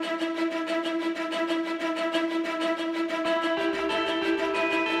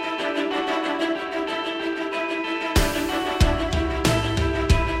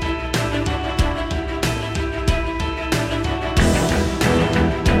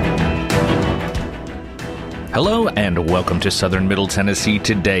Hello and welcome to Southern Middle Tennessee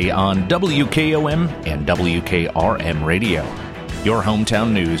today on WKOM and WKRM Radio, your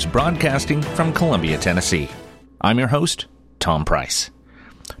hometown news broadcasting from Columbia, Tennessee. I'm your host, Tom Price.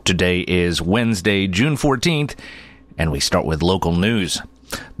 Today is Wednesday, June 14th, and we start with local news.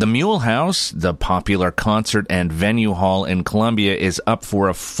 The Mule House, the popular concert and venue hall in Columbia, is up for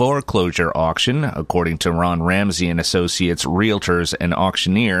a foreclosure auction, according to Ron Ramsey and Associates Realtors and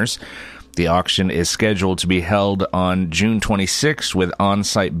Auctioneers. The auction is scheduled to be held on June 26, with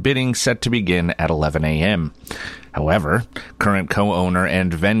on-site bidding set to begin at 11 a.m. However, current co-owner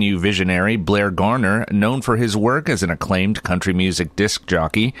and venue visionary Blair Garner, known for his work as an acclaimed country music disc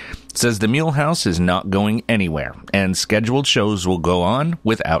jockey, says the Mule House is not going anywhere, and scheduled shows will go on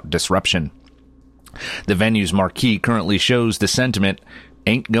without disruption. The venue's marquee currently shows the sentiment,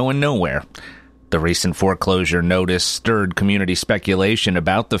 "Ain't going nowhere." The recent foreclosure notice stirred community speculation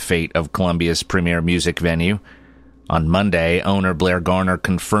about the fate of Columbia's premier music venue. On Monday, owner Blair Garner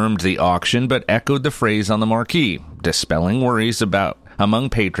confirmed the auction but echoed the phrase on the marquee, dispelling worries among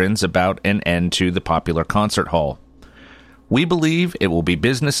patrons about an end to the popular concert hall. "We believe it will be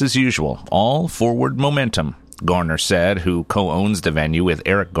business as usual, all forward momentum," Garner said, who co-owns the venue with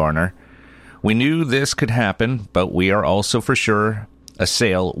Eric Garner. "We knew this could happen, but we are also for sure a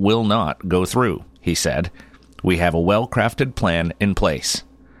sale will not go through," he said. "We have a well-crafted plan in place."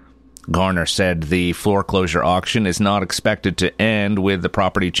 Garner said the foreclosure auction is not expected to end with the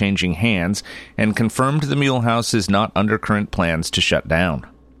property changing hands, and confirmed the Mule House is not under current plans to shut down.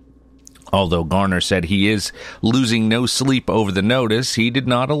 Although Garner said he is losing no sleep over the notice, he did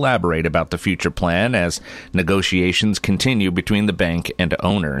not elaborate about the future plan as negotiations continue between the bank and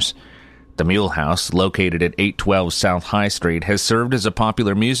owners. The Mule House, located at 812 South High Street, has served as a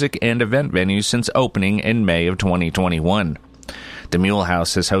popular music and event venue since opening in May of 2021. The Mule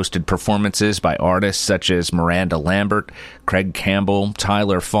House has hosted performances by artists such as Miranda Lambert, Craig Campbell,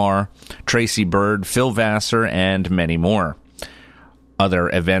 Tyler Farr, Tracy Bird, Phil Vassar, and many more. Other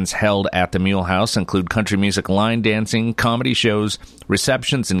events held at the Mule House include country music line dancing, comedy shows,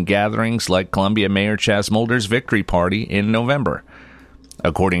 receptions, and gatherings like Columbia Mayor Chaz Mulder's Victory Party in November.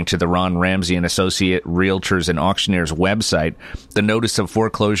 According to the Ron Ramsey and Associate Realtors and Auctioneers website, the notice of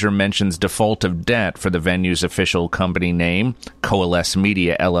foreclosure mentions default of debt for the venue's official company name, Coalesce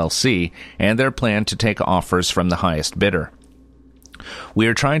Media LLC, and their plan to take offers from the highest bidder. "We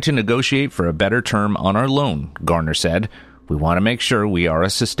are trying to negotiate for a better term on our loan," Garner said. "We want to make sure we are a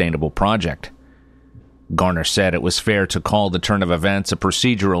sustainable project." Garner said it was fair to call the turn of events a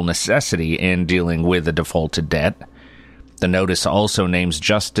procedural necessity in dealing with the defaulted debt. The notice also names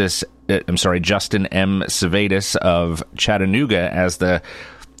Justin M. Savadis of Chattanooga as the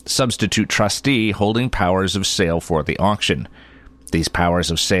substitute trustee holding powers of sale for the auction. These powers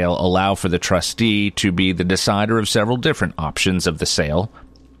of sale allow for the trustee to be the decider of several different options of the sale.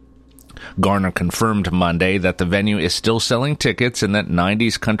 Garner confirmed Monday that the venue is still selling tickets and that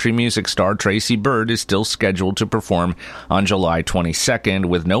 90s country music star Tracy Bird is still scheduled to perform on July 22nd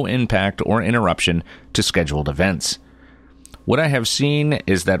with no impact or interruption to scheduled events. "What I have seen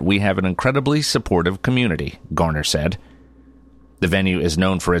is that we have an incredibly supportive community," Garner said. The venue is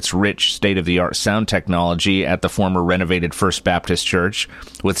known for its rich, state-of-the-art sound technology at the former renovated First Baptist Church,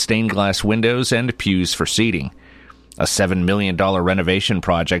 with stained glass windows and pews for seating. A $7 million renovation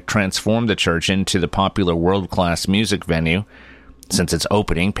project transformed the church into the popular world-class music venue. Since its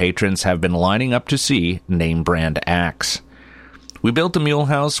opening, patrons have been lining up to see name-brand acts. "We built the Mule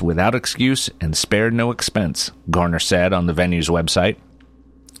House without excuse and spared no expense," Garner said on the venue's website.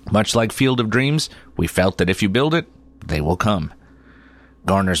 "Much like Field of Dreams, we felt that if you build it, they will come."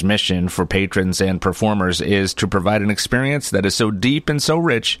 Garner's mission for patrons and performers is to provide an experience that is so deep and so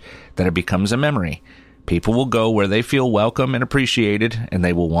rich that it becomes a memory. People will go where they feel welcome and appreciated, and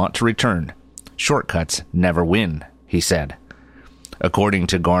they will want to return. "Shortcuts never win," he said. According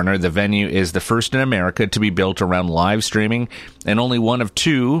to Garner, the venue is the first in America to be built around live streaming, and only one of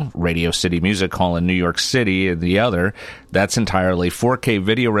two, Radio City Music Hall in New York City and the other, that's entirely 4K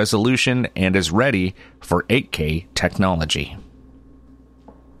video resolution and is ready for 8K technology.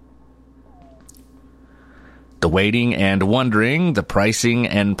 The waiting and wondering, the pricing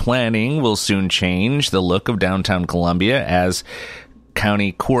and planning will soon change the look of downtown Columbia as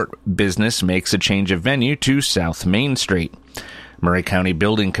county court business makes a change of venue to South Main Street. Murray County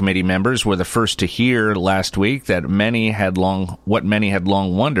Building Committee members were the first to hear last week that many had long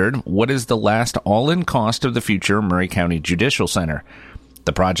wondered, what is the last all-in cost of the future Murray County Judicial Center?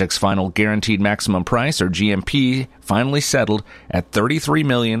 The project's final guaranteed maximum price, or GMP, finally settled at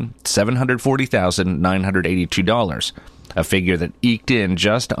 $33,740,982, a figure that eked in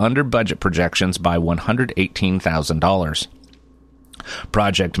just under budget projections by $118,000.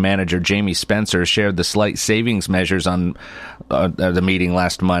 Project manager Jamie Spencer shared the slight savings measures on the meeting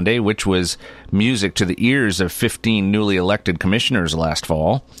last Monday, which was music to the ears of 15 newly elected commissioners last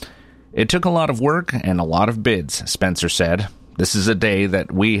fall. "It took a lot of work and a lot of bids," Spencer said. "This is a day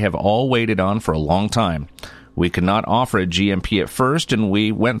that we have all waited on for a long time. We could not offer a GMP at first, and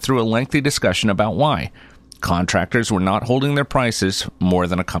we went through a lengthy discussion about why. Contractors were not holding their prices more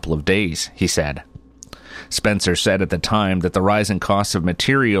than a couple of days," he said. Spencer said at the time that the rising costs of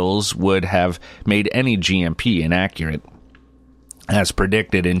materials would have made any GMP inaccurate. As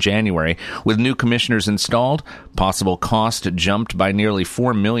predicted in January, with new commissioners installed, possible cost jumped by nearly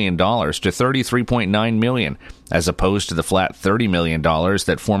 $4 million to $33.9 million, as opposed to the flat $30 million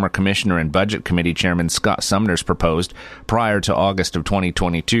that former Commissioner and Budget Committee Chairman Scott Sumner's proposed prior to August of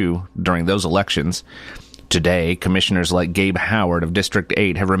 2022 during those elections. Today, commissioners like Gabe Howard of District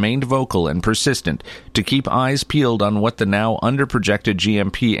 8 have remained vocal and persistent to keep eyes peeled on what the now under-projected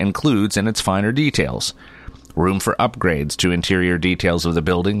GMP includes in its finer details. Room for upgrades to interior details of the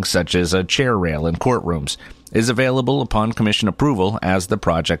building, such as a chair rail in courtrooms, is available upon commission approval as the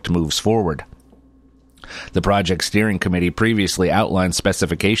project moves forward. The Project Steering Committee previously outlined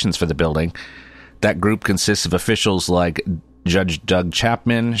specifications for the building. That group consists of officials like Judge Doug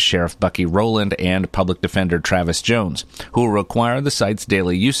Chapman, Sheriff Bucky Rowland, and Public Defender Travis Jones, who will require the site's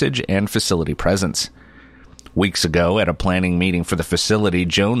daily usage and facility presence. Weeks ago, at a planning meeting for the facility,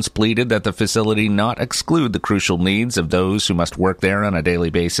 Jones pleaded that the facility not exclude the crucial needs of those who must work there on a daily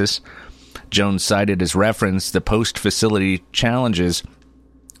basis. Jones cited as reference the post-facility challenges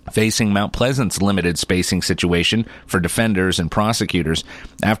facing Mount Pleasant's limited spacing situation for defenders and prosecutors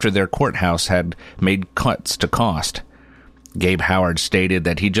after their courthouse had made cuts to cost. Gabe Howard stated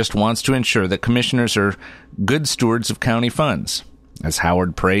that he just wants to ensure that commissioners are good stewards of county funds. As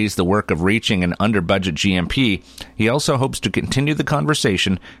Howard praised the work of reaching an under-budget GMP, he also hopes to continue the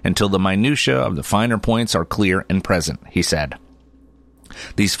conversation until the minutiae of the finer points are clear and present, he said.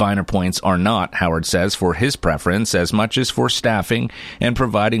 These finer points are not, Howard says, for his preference as much as for staffing and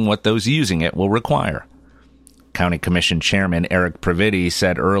providing what those using it will require. County Commission Chairman Eric Previti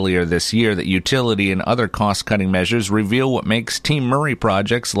said earlier this year that utility and other cost-cutting measures reveal what makes Team Murray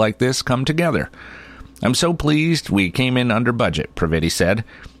projects like this come together. "I'm so pleased we came in under budget," Previti said.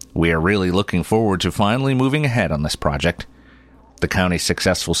 "We are really looking forward to finally moving ahead on this project." The county's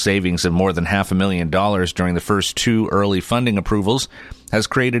successful savings of more than $500,000 during the first two early funding approvals has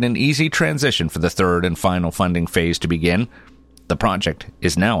created an easy transition for the third and final funding phase to begin. The project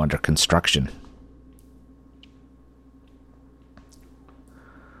is now under construction.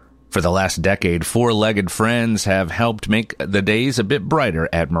 For the last decade, four-legged friends have helped make the days a bit brighter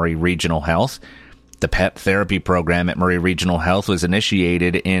at Murray Regional Health. The pet therapy program at Murray Regional Health was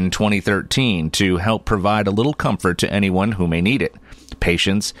initiated in 2013 to help provide a little comfort to anyone who may need it,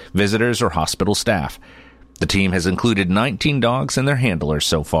 patients, visitors, or hospital staff. The team has included 19 dogs and their handlers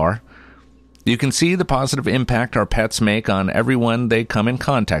so far. "You can see the positive impact our pets make on everyone they come in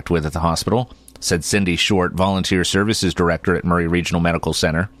contact with at the hospital," said Cindy Short, Volunteer Services Director at Murray Regional Medical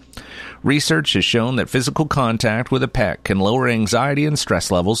Center. "Research has shown that physical contact with a pet can lower anxiety and stress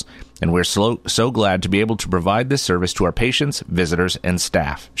levels, and we're so glad to be able to provide this service to our patients, visitors, and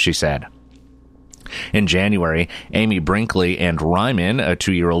staff," she said. In January, Amy Brinkley and Ryman, a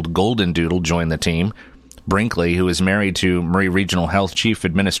 2-year-old golden doodle, joined the team. Brinkley, who is married to Murray Regional Health Chief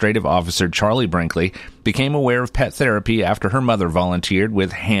Administrative Officer Charlie Brinkley, became aware of pet therapy after her mother volunteered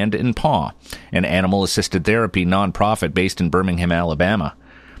with Hand and Paw, an animal-assisted therapy nonprofit based in Birmingham, Alabama.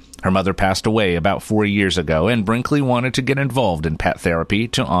 Her mother passed away about 4 years ago, and Brinkley wanted to get involved in pet therapy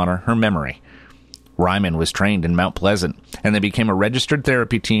to honor her memory. Ryman was trained in Mount Pleasant, and they became a registered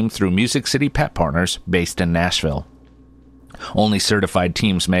therapy team through Music City Pet Partners based in Nashville. Only certified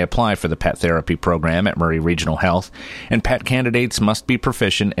teams may apply for the pet therapy program at Murray Regional Health, and pet candidates must be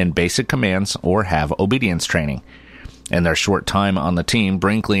proficient in basic commands or have obedience training. In their short time on the team,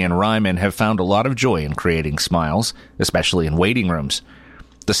 Brinkley and Ryman have found a lot of joy in creating smiles, especially in waiting rooms.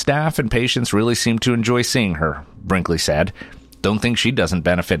 "The staff and patients really seem to enjoy seeing her," Brinkley said. "Don't think she doesn't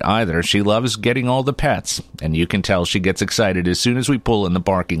benefit either. She loves getting all the pets, and you can tell she gets excited as soon as we pull in the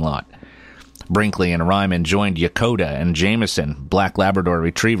parking lot." Brinkley and Ryman joined Yakota and Jameson, Black Labrador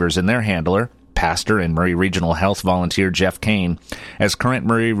Retrievers, and their handler, pastor and Murray Regional Health volunteer Jeff Kane, as current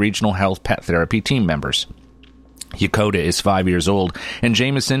Murray Regional Health pet therapy team members. Yakota is 5 years old, and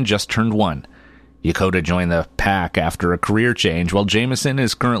Jameson just turned 1. Yokota joined the pack after a career change, while Jameson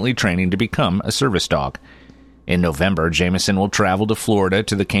is currently training to become a service dog. In November, Jameson will travel to Florida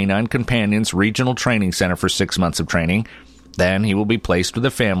to the Canine Companions Regional Training Center for 6 months of training. Then he will be placed with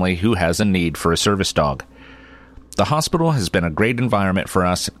a family who has a need for a service dog. The hospital has been a great environment for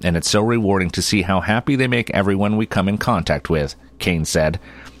us, and it's so rewarding to see how happy they make everyone we come in contact with, Kane said.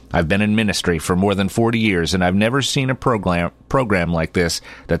 I've been in ministry for more than 40 years, and I've never seen a program like this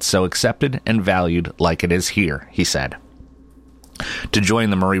that's so accepted and valued like it is here, he said. To join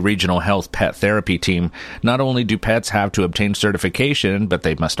the Maury Regional Health Pet Therapy Team, not only do pets have to obtain certification, but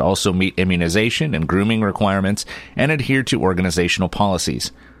they must also meet immunization and grooming requirements and adhere to organizational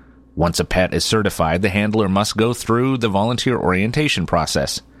policies. Once a pet is certified, the handler must go through the volunteer orientation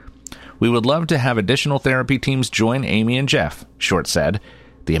process. We would love to have additional therapy teams join Amy and Jeff, Short said.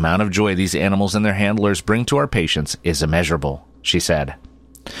 The amount of joy these animals and their handlers bring to our patients is immeasurable, she said.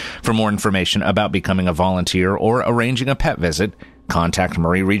 For more information about becoming a volunteer or arranging a pet visit, contact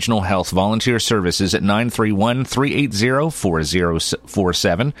Maury Regional Health Volunteer Services at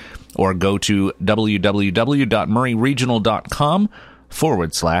 931-380-4047 or go to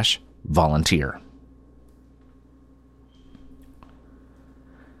www.mauryregional.com/volunteer.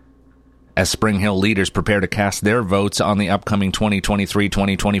 As Spring Hill leaders prepare to cast their votes on the upcoming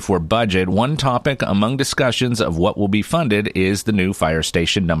 2023-2024 budget, one topic among discussions of what will be funded is the new Fire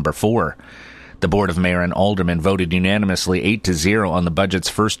Station Number 4. The Board of Mayor and Aldermen voted unanimously 8-0 on the budget's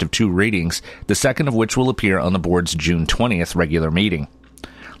first of two readings, the second of which will appear on the board's June 20th regular meeting.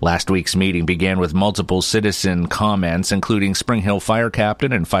 Last week's meeting began with multiple citizen comments, including Spring Hill Fire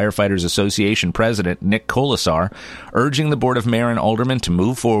Captain and Firefighters Association President Nick Colasar, urging the Board of Mayor and Aldermen to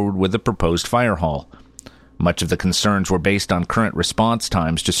move forward with the proposed fire hall. Much of the concerns were based on current response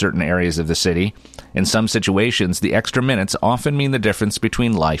times to certain areas of the city. In some situations, the extra minutes often mean the difference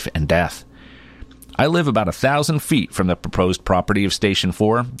between life and death. I live about 1,000 feet from the proposed property of Station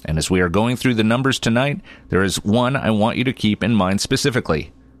 4, and as we are going through the numbers tonight, there is one I want you to keep in mind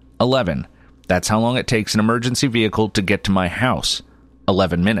specifically. 11. That's how long it takes an emergency vehicle to get to my house.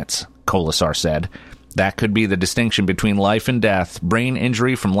 11 minutes, Colasar said. That could be the distinction between life and death, brain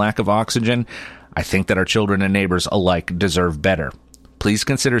injury from lack of oxygen. I think that our children and neighbors alike deserve better. Please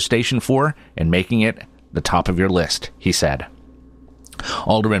consider Station 4 and making it the top of your list, he said.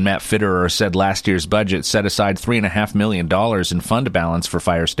 Alderman Matt Fitterer said last year's budget set aside $3.5 million in fund balance for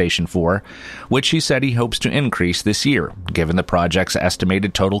Fire Station 4, which he said he hopes to increase this year, given the project's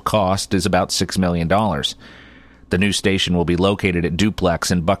estimated total cost is about $6 million. The new station will be located at Duplex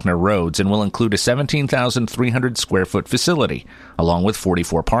and Buckner Roads and will include a 17,300 square foot facility, along with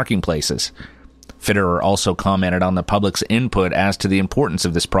 44 parking places. Fitterer also commented on the public's input as to the importance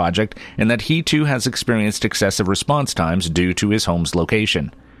of this project and that he too has experienced excessive response times due to his home's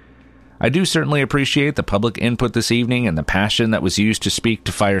location. I do certainly appreciate the public input this evening and the passion that was used to speak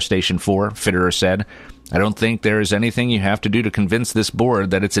to Fire Station 4, Fitterer said. I don't think there is anything you have to do to convince this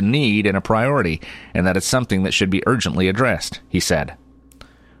board that it's a need and a priority and that it's something that should be urgently addressed, he said.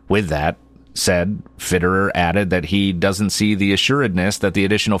 With that said, Fitterer added that he doesn't see the assuredness that the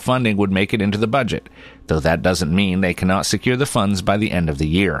additional funding would make it into the budget, though that doesn't mean they cannot secure the funds by the end of the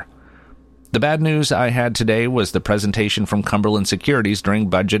year. The bad news I had today was the presentation from Cumberland Securities during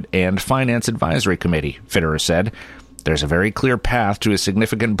Budget and Finance Advisory Committee, Fitterer said. There's a very clear path to a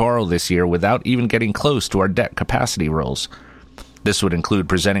significant borrow this year without even getting close to our debt capacity rules. This would include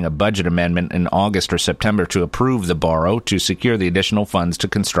presenting a budget amendment in August or September to approve the borrow to secure the additional funds to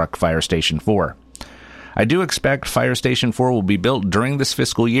construct Fire Station 4. I do expect Fire Station 4 will be built during this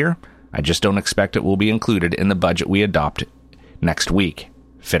fiscal year. I just don't expect it will be included in the budget we adopt next week,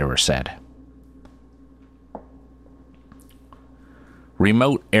 Fitterer said.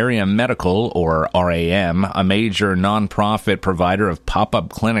 Remote Area Medical, or RAM, a major nonprofit provider of pop-up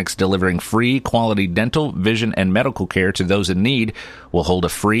clinics delivering free quality dental, vision, and medical care to those in need, will hold a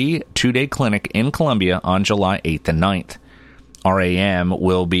free 2-day clinic in Columbia on July 8th and 9th. RAM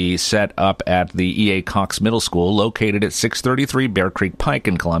will be set up at the E.A. Cox Middle School, located at 633 Bear Creek Pike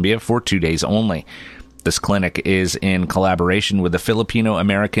in Columbia, for 2 days only. This clinic is in collaboration with the Filipino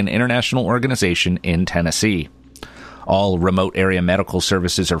American International Organization in Tennessee. All remote area medical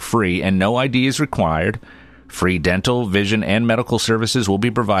services are free and no ID is required. Free dental, vision, and medical services will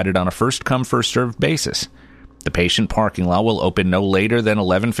be provided on a first-come, first-served basis. The patient parking lot will open no later than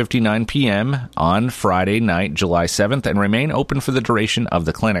 11:59 p.m. on Friday night, July 7th, and remain open for the duration of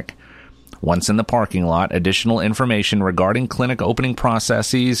the clinic. Once in the parking lot, additional information regarding clinic opening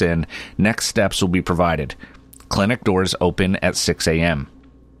processes and next steps will be provided. Clinic doors open at 6 a.m.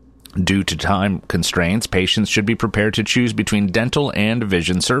 Due to time constraints, patients should be prepared to choose between dental and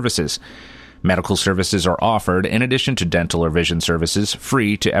vision services. Medical services are offered in addition to dental or vision services,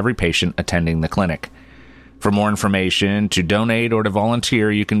 free to every patient attending the clinic. For more information, to donate or to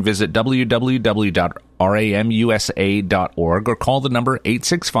volunteer, you can visit www.ramusa.org or call the number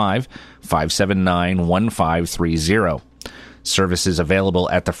 865-579-1530. Services available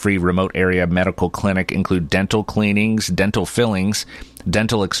at the free remote area medical clinic include dental cleanings, dental fillings,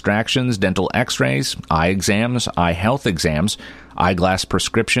 dental extractions, dental x-rays, eye exams, eye health exams, eyeglass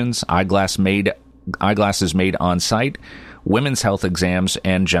prescriptions, eyeglasses made on site, women's health exams,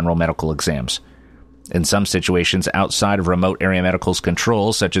 and general medical exams. In some situations outside of remote area medical's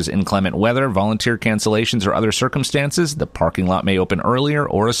control, such as inclement weather, volunteer cancellations, or other circumstances, the parking lot may open earlier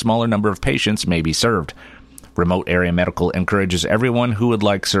or a smaller number of patients may be served. Remote Area Medical encourages everyone who would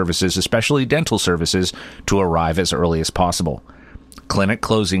like services, especially dental services, to arrive as early as possible. Clinic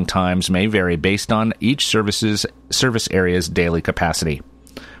closing times may vary based on each service area's daily capacity.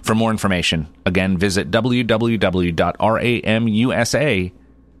 For more information, again, visit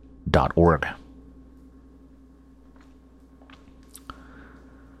www.ramusa.org.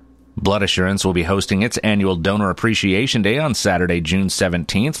 Blood Assurance will be hosting its annual Donor Appreciation Day on Saturday, June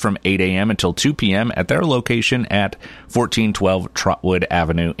 17th from 8 a.m. until 2 p.m. at their location at 1412 Trotwood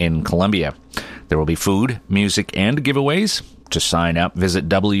Avenue in Columbia. There will be food, music, and giveaways. To sign up, visit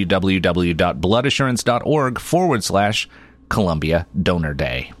www.bloodassurance.org/Columbia Donor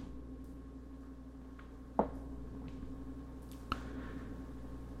Day.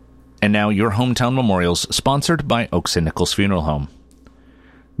 And now your hometown memorials, sponsored by Oaks and Nichols Funeral Home.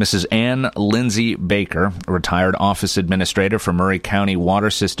 Mrs. Ann Lindsay Baker, a retired office administrator for Murray County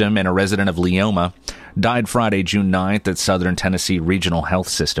Water System and a resident of Leoma, died Friday, June 9th at Southern Tennessee Regional Health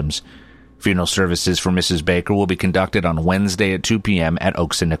Systems. Funeral services for Mrs. Baker will be conducted on Wednesday at 2 p.m. at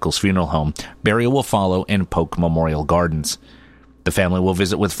Oaks and Nichols Funeral Home. Burial will follow in Polk Memorial Gardens. The family will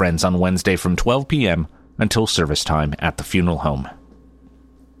visit with friends on Wednesday from 12 p.m. until service time at the funeral home.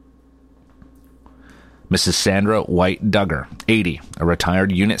 Mrs. Sandra White Duggar, 80, a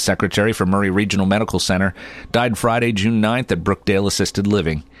retired unit secretary for Murray Regional Medical Center, died Friday, June 9th at Brookdale Assisted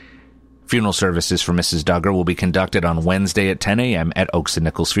Living. Funeral services for Mrs. Duggar will be conducted on Wednesday at 10 a.m. at Oaks and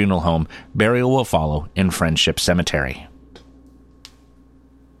Nichols Funeral Home. Burial will follow in Friendship Cemetery.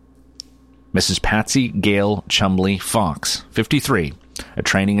 Mrs. Patsy Gail Chumley Fox, 53, a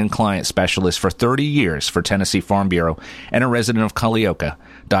training and client specialist for 30 years for Tennessee Farm Bureau and a resident of Culleoka,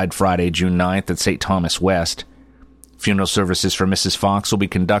 died Friday, June 9th at St. Thomas West. Funeral services for Mrs. Fox will be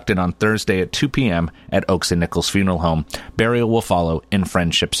conducted on Thursday at 2 p.m. at Oaks and Nichols Funeral Home. Burial will follow in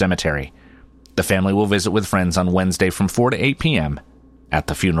Friendship Cemetery. The family will visit with friends on Wednesday from 4 to 8 p.m. at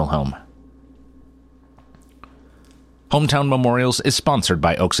the funeral home. Hometown Memorials is sponsored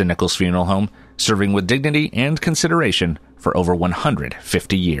by Oaks and Nichols Funeral Home, serving with dignity and consideration for over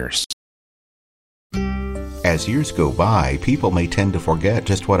 150 years. As years go by, people may tend to forget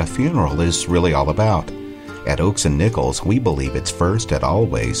just what a funeral is really all about. At Oaks and Nichols, we believe it's first and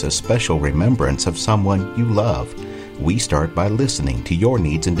always a special remembrance of someone you love. We start by listening to your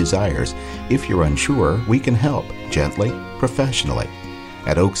needs and desires. If you're unsure, we can help, gently, professionally.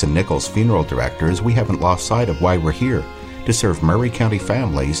 At Oaks and Nichols Funeral Directors, we haven't lost sight of why we're here, to serve Murray County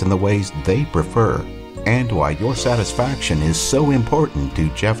families in the ways they prefer, and why your satisfaction is so important to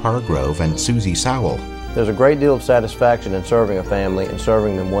Jeff Hargrove and Susie Sowell. There's a great deal of satisfaction in serving a family and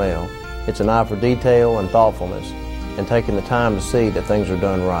serving them well. It's an eye for detail and thoughtfulness, and taking the time to see that things are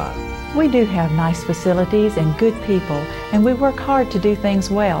done right. We do have nice facilities and good people, and we work hard to do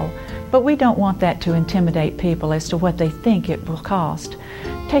things well, but we don't want that to intimidate people as to what they think it will cost.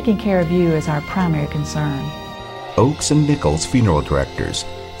 Taking care of you is our primary concern. Oaks and Nichols Funeral Directors,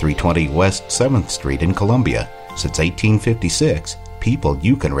 320 West 7th Street in Columbia. Since 1856, people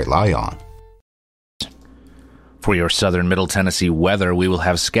you can rely on. For your southern Middle Tennessee weather, we will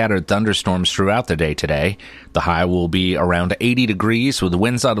have scattered thunderstorms throughout the day today. The high will be around 80 degrees with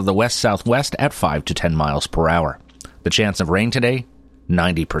winds out of the west-southwest at 5 to 10 miles per hour. The chance of rain today,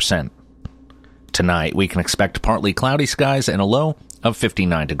 90%. Tonight, we can expect partly cloudy skies and a low of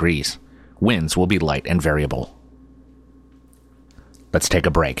 59 degrees. Winds will be light and variable. Let's take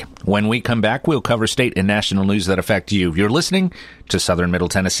a break. When we come back, we'll cover state and national news that affect you. You're listening to Southern Middle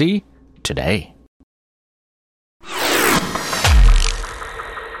Tennessee Today.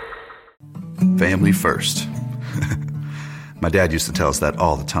 Family first. My dad used to tell us that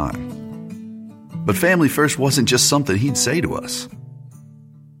all the time. But family first wasn't just something he'd say to us.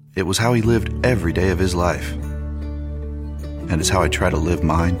 It was how he lived every day of his life. And it's how I try to live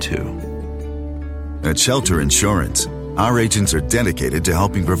mine too. At Shelter Insurance, Our agents are dedicated to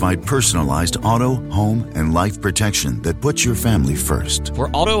helping provide personalized auto, home, and life protection that puts your family first. For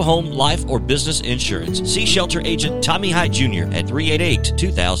auto, home, life, or business insurance, see Shelter Agent Tommy Hyde Jr. at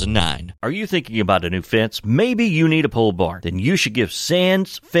 388-2009. Are you thinking about a new fence? Maybe you need a pole barn. Then you should give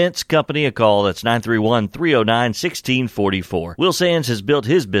Sands Fence Company a call. That's 931-309-1644. Will Sands has built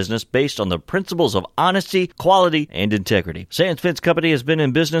his business based on the principles of honesty, quality, and integrity. Sands Fence Company has been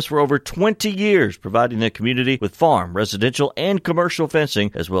in business for over 20 years, providing the community with farm, residential, and commercial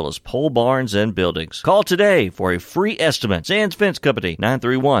fencing, as well as pole barns and buildings. Call today for a free estimate. Sands Fence Company,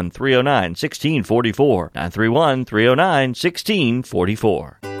 931-309-1644.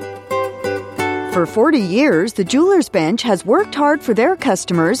 931-309-1644. For 40 years, the Jewelers Bench has worked hard for their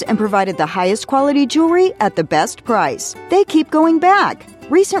customers and provided the highest quality jewelry at the best price. They keep going back.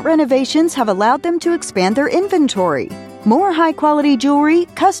 Recent renovations have allowed them to expand their inventory. More high-quality jewelry,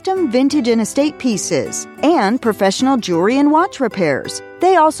 custom vintage and estate pieces, and professional jewelry and watch repairs.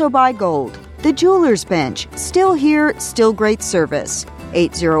 They also buy gold. The Jewelers Bench. Still here, still great service.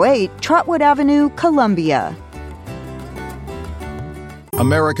 808 Trotwood Avenue, Columbia.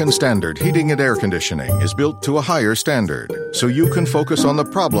 American Standard Heating and Air Conditioning is built to a higher standard, so you can focus on the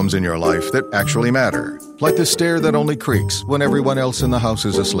problems in your life that actually matter, like the stair that only creaks when everyone else in the house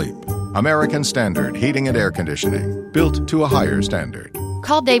is asleep. American Standard Heating and Air Conditioning, built to a higher standard.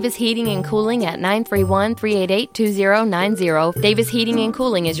 Call Davis Heating and Cooling at 931-388-2090. Davis Heating and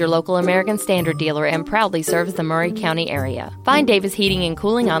Cooling is your local American Standard dealer and proudly serves the Murray County area. Find Davis Heating and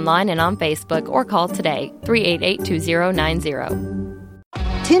Cooling online and on Facebook or call today, 388-2090.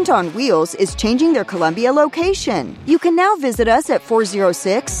 Tint on Wheels is changing their Columbia location. You can now visit us at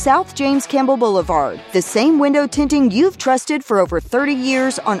 406 South James Campbell Boulevard. The same window tinting you've trusted for over 30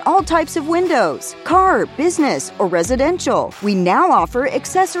 years on all types of windows, car, business, or residential. We now offer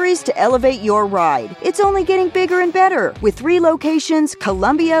accessories to elevate your ride. It's only getting bigger and better. With 3 locations,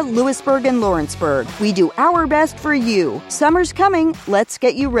 Columbia, Lewisburg, and Lawrenceburg. We do our best for you. Summer's coming. Let's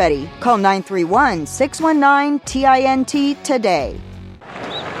get you ready. Call 931-619-TINT today.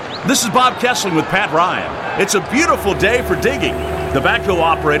 This is Bob Kessling with Pat Ryan. It's a beautiful day for digging. The backhoe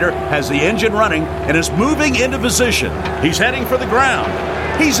operator has the engine running and is moving into position. He's heading for the ground.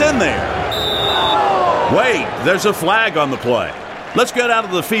 He's in there. Wait, there's a flag on the play. Let's get out of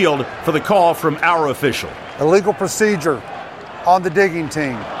the field for the call from our official. Illegal procedure on the digging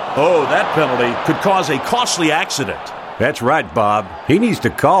team. Oh, that penalty could cause a costly accident. That's right, Bob. He needs to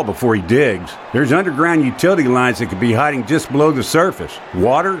call before he digs. There's underground utility lines that could be hiding just below the surface.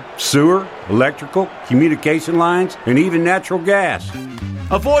 Water, sewer, electrical, communication lines, and even natural gas.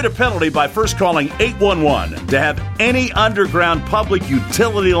 Avoid a penalty by first calling 811 to have any underground public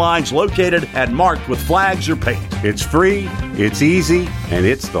utility lines located and marked with flags or paint. It's free, it's easy, and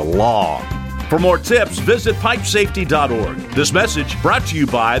it's the law. For more tips, visit pipesafety.org. This message brought to you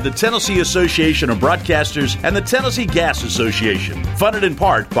by the Tennessee Association of Broadcasters and the Tennessee Gas Association, funded in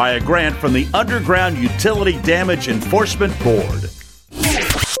part by a grant from the Underground Utility Damage Enforcement Board.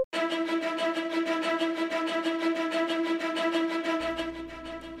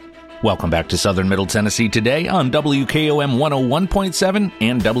 Welcome back to Southern Middle Tennessee today on WKOM 101.7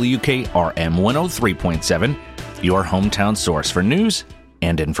 and WKRM 103.7, your hometown source for news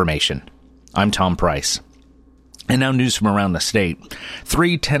and information. I'm Tom Price. And now news from around the state.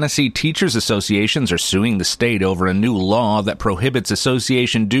 3 Tennessee teachers' associations are suing the state over a new law that prohibits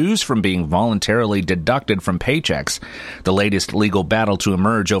association dues from being voluntarily deducted from paychecks, the latest legal battle to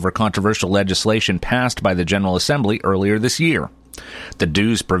emerge over controversial legislation passed by the General Assembly earlier this year. The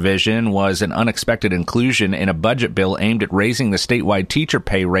dues provision was an unexpected inclusion in a budget bill aimed at raising the statewide teacher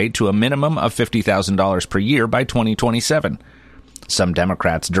pay rate to a minimum of $50,000 per year by 2027. Some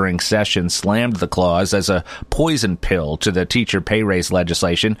Democrats during session slammed the clause as a poison pill to the teacher pay raise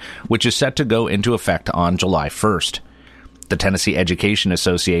legislation, which is set to go into effect on July 1st. The Tennessee Education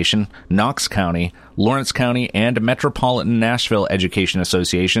Association, Knox County, Lawrence County, and Metropolitan Nashville Education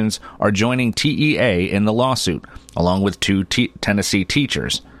Associations are joining TEA in the lawsuit, along with 2 Tennessee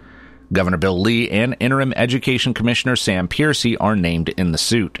teachers. Governor Bill Lee and Interim Education Commissioner Sam Piercy are named in the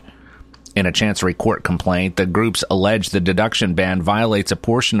suit. In a Chancery Court complaint, the groups allege the deduction ban violates a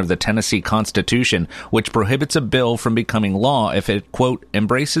portion of the Tennessee Constitution, which prohibits a bill from becoming law if it, quote,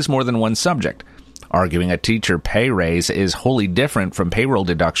 embraces more than one subject, arguing a teacher pay raise is wholly different from payroll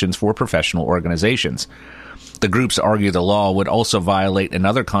deductions for professional organizations. The groups argue the law would also violate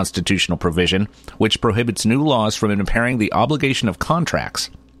another constitutional provision, which prohibits new laws from impairing the obligation of contracts.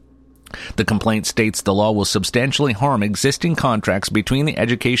 The complaint states the law will substantially harm existing contracts between the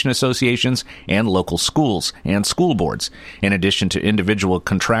education associations and local schools and school boards, in addition to individual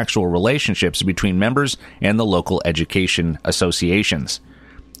contractual relationships between members and the local education associations.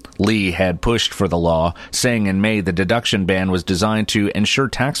 Lee had pushed for the law, saying in May the deduction ban was designed to ensure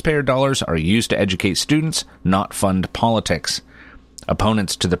taxpayer dollars are used to educate students, not fund politics.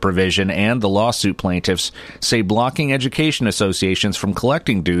 Opponents to the provision and the lawsuit plaintiffs say blocking education associations from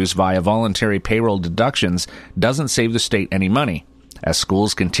collecting dues via voluntary payroll deductions doesn't save the state any money, as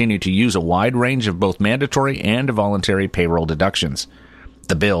schools continue to use a wide range of both mandatory and voluntary payroll deductions.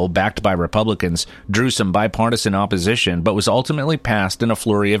 The bill, backed by Republicans, drew some bipartisan opposition but was ultimately passed in a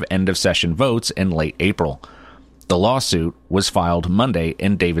flurry of end-of-session votes in late April. The lawsuit was filed Monday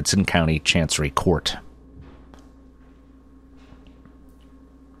in Davidson County Chancery Court.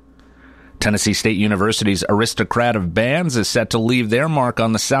 Tennessee State University's aristocrat of bands is set to leave their mark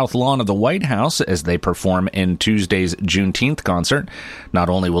on the south lawn of the White House as they perform in Tuesday's Juneteenth concert. Not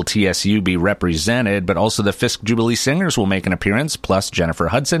only will TSU be represented, but also the Fisk Jubilee Singers will make an appearance, plus Jennifer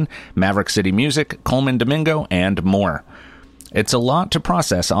Hudson, Maverick City Music, Coleman Domingo, and more. It's a lot to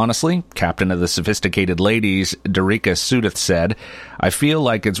process, honestly, captain of the Sophisticated Ladies, Derica Sudeth, said. I feel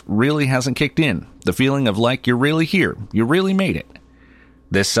like it really hasn't kicked in. The feeling of like you're really here. You really made it.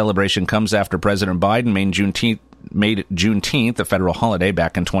 This celebration comes after President Biden made Juneteenth a federal holiday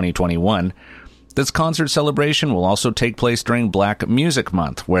back in 2021. This concert celebration will also take place during Black Music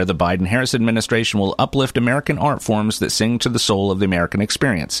Month, where the Biden-Harris administration will uplift American art forms that sing to the soul of the American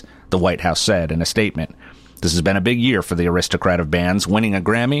experience, the White House said in a statement. This has been a big year for the aristocrat of bands, winning a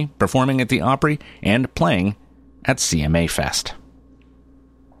Grammy, performing at the Opry, and playing at CMA Fest.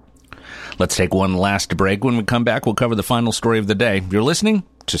 Let's take one last break. When we come back, we'll cover the final story of the day. You're listening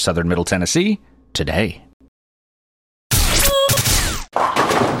to Southern Middle Tennessee Today.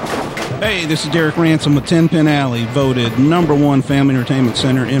 Hey, this is Derek Ransom with 10 Pin Alley, voted #1 family entertainment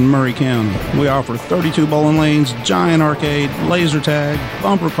center in Murray County. We offer 32 bowling lanes, giant arcade, laser tag,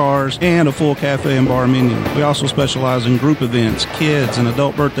 bumper cars, and a full cafe and bar menu. We also specialize in group events, kids and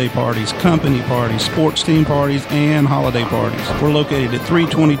adult birthday parties, company parties, sports team parties, and holiday parties. We're located at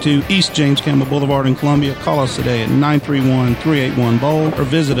 322 East James Campbell Boulevard in Columbia. Call us today at 931-381-BOWL or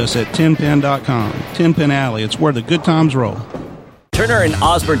visit us at 10pin.com. 10 Pin Alley, it's where the good times roll. Turner and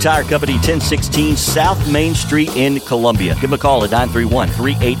Osborne Tire Company, 1016 South Main Street in Columbia. Give them a call at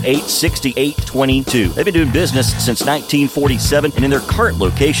 931-388-6822. They've been doing business since 1947 and in their current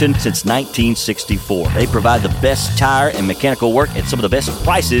location since 1964. They provide the best tire and mechanical work at some of the best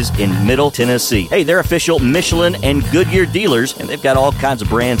prices in Middle Tennessee. Hey, they're official Michelin and Goodyear dealers, and they've got all kinds of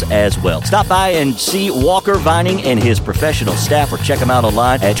brands as well. Stop by and see Walker Vining and his professional staff, or check them out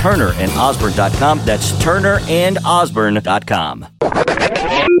online at turnerandosborne.com. That's turnerandosborne.com.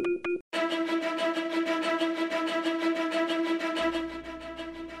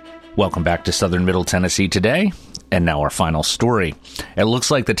 Welcome back to Southern Middle Tennessee Today, and now our final story. It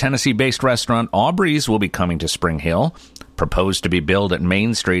looks like the Tennessee-based restaurant Aubrey's will be coming to Spring Hill. Proposed to be built at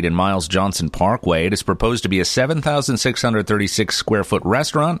Main Street and Miles Johnson Parkway, it is proposed to be a 7,636 square foot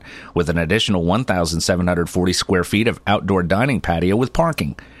restaurant with an additional 1,740 square feet of outdoor dining patio with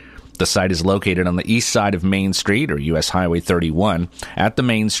parking. The site is located on the east side of Main Street, or U.S. Highway 31, at the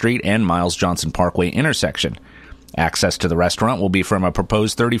Main Street and Miles Johnson Parkway intersection. Access to the restaurant will be from a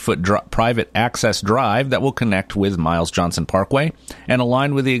proposed 30-foot private access drive that will connect with Miles Johnson Parkway and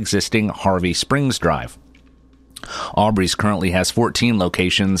align with the existing Harvey Springs Drive. Aubrey's currently has 14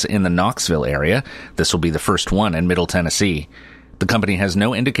 locations in the Knoxville area. This will be the first one in Middle Tennessee. The company has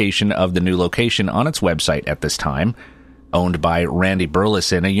no indication of the new location on its website at this time. Owned by Randy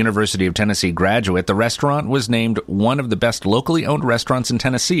Burleson, a University of Tennessee graduate, the restaurant was named one of the best locally owned restaurants in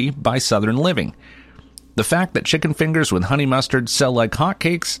Tennessee by Southern Living. The fact that chicken fingers with honey mustard sell like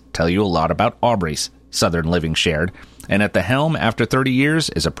hotcakes tell you a lot about Aubrey's, Southern Living shared. And at the helm after 30 years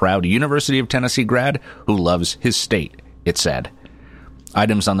is a proud University of Tennessee grad who loves his state, it said.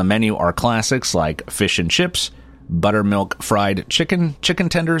 Items on the menu are classics like fish and chips, buttermilk fried chicken, chicken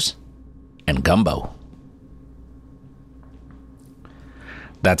tenders, and gumbo.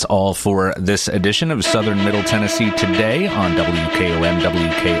 That's all for this edition of Southern Middle Tennessee Today on WKOM,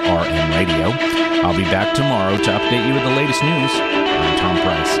 WKRM Radio. I'll be back tomorrow to update you with the latest news. I'm Tom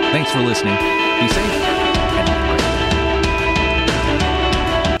Price. Thanks for listening. Be safe.